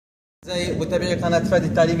أعزائي متابعي قناة فادي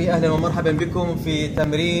التعليمية، أهلا ومرحبا بكم في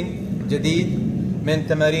تمرين جديد من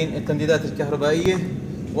تمارين التمديدات الكهربائية،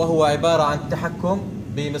 وهو عبارة عن تحكم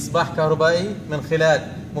بمصباح كهربائي من خلال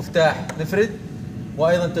مفتاح مفرد،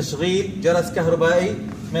 وأيضا تشغيل جرس كهربائي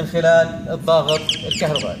من خلال الضاغط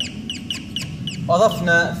الكهربائي.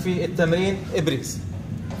 أضفنا في التمرين ابريز،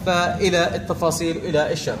 فإلى التفاصيل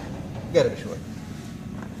إلى الشرح. قرب شوي.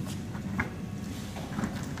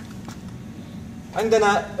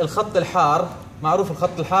 عندنا الخط الحار، معروف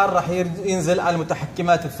الخط الحار راح ينزل على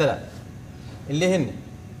المتحكمات الثلاث اللي هن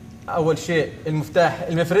اول شيء المفتاح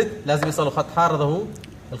المفرد لازم يصل خط حار، هذا هو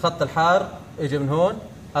الخط الحار، اجى من هون،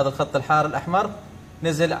 هذا الخط الحار الاحمر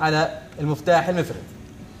نزل على المفتاح المفرد.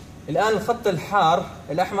 الان الخط الحار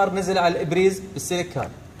الاحمر نزل على الابريز بالسلك،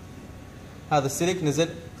 هذا السلك نزل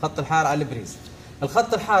خط الحار على الابريز.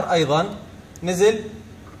 الخط الحار ايضا نزل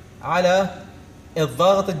على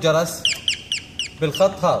الضاغط الجرس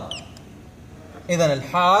بالخط هذا. إذا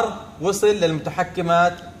الحار وصل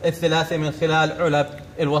للمتحكمات الثلاثة من خلال علب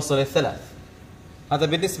الوصل الثلاث. هذا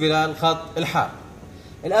بالنسبة للخط الحار.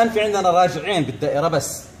 الآن في عندنا راجعين بالدائرة،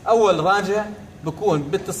 بس أول راجع بكون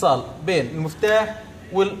باتصال بين المفتاح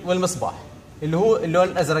والمصباح اللي هو اللون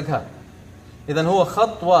الأزرق هذا. إذا هو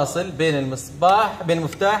خط واصل بين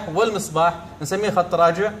المفتاح والمصباح، نسميه خط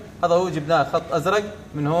راجع. هذا هو جبناه خط أزرق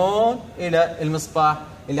من هون إلى المصباح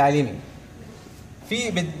اللي على اليمين.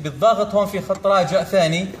 في بالضاغط هون في خط راجع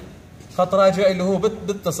ثاني، خط راجع اللي هو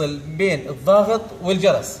بيتصل بين الضاغط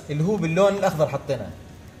والجرس اللي هو باللون الاخضر حطيناه.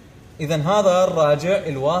 اذا هذا الراجع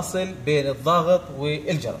الواصل بين الضاغط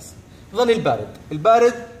والجرس. ظل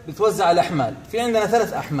البارد بتوزع على الاحمال. في عندنا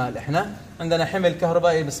ثلاث احمال، احنا عندنا حمل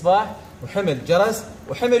كهربائي مصباح، وحمل جرس،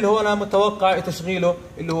 وحمل هون متوقع تشغيله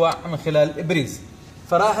اللي هو من خلال ابريز.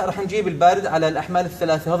 فراح نجيب البارد على الاحمال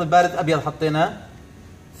الثلاثه. هذا البارد ابيض حطيناه،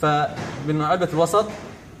 فمن علبة الوسط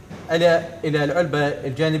إلى العلبة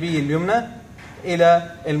الجانبية اليمنى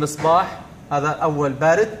إلى المصباح. هذا أول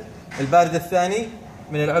بارد. البارد الثاني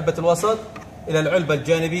من العلبة الوسط إلى العلبة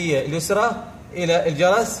الجانبية اليسرى إلى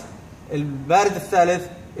الجرس. البارد الثالث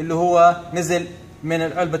اللي هو نزل من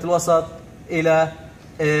العلبة الوسط إلى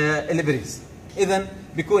الإبريز. إذا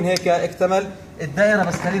بيكون هيك اكتمل الدائرة.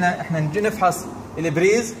 بس خلينا احنا نفحص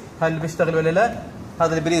الإبريز هل بيشتغل ولا لا.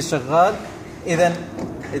 هذا الإبريز شغال. إذا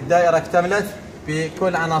الدائرة اكتملت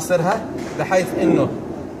بكل عناصرها، بحيث انه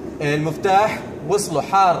المفتاح وصله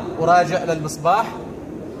حار وراجع للمصباح،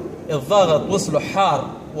 الضاغط وصله حار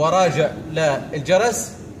وراجع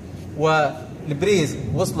للجرس، والبريز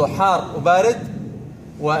وصله حار وبارد،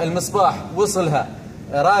 والمصباح وصلها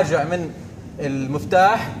راجع من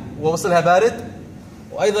المفتاح ووصلها بارد،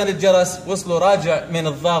 وايضا الجرس وصله راجع من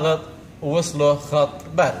الضاغط ووصله خط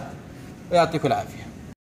بارد. ويعطيكم العافية.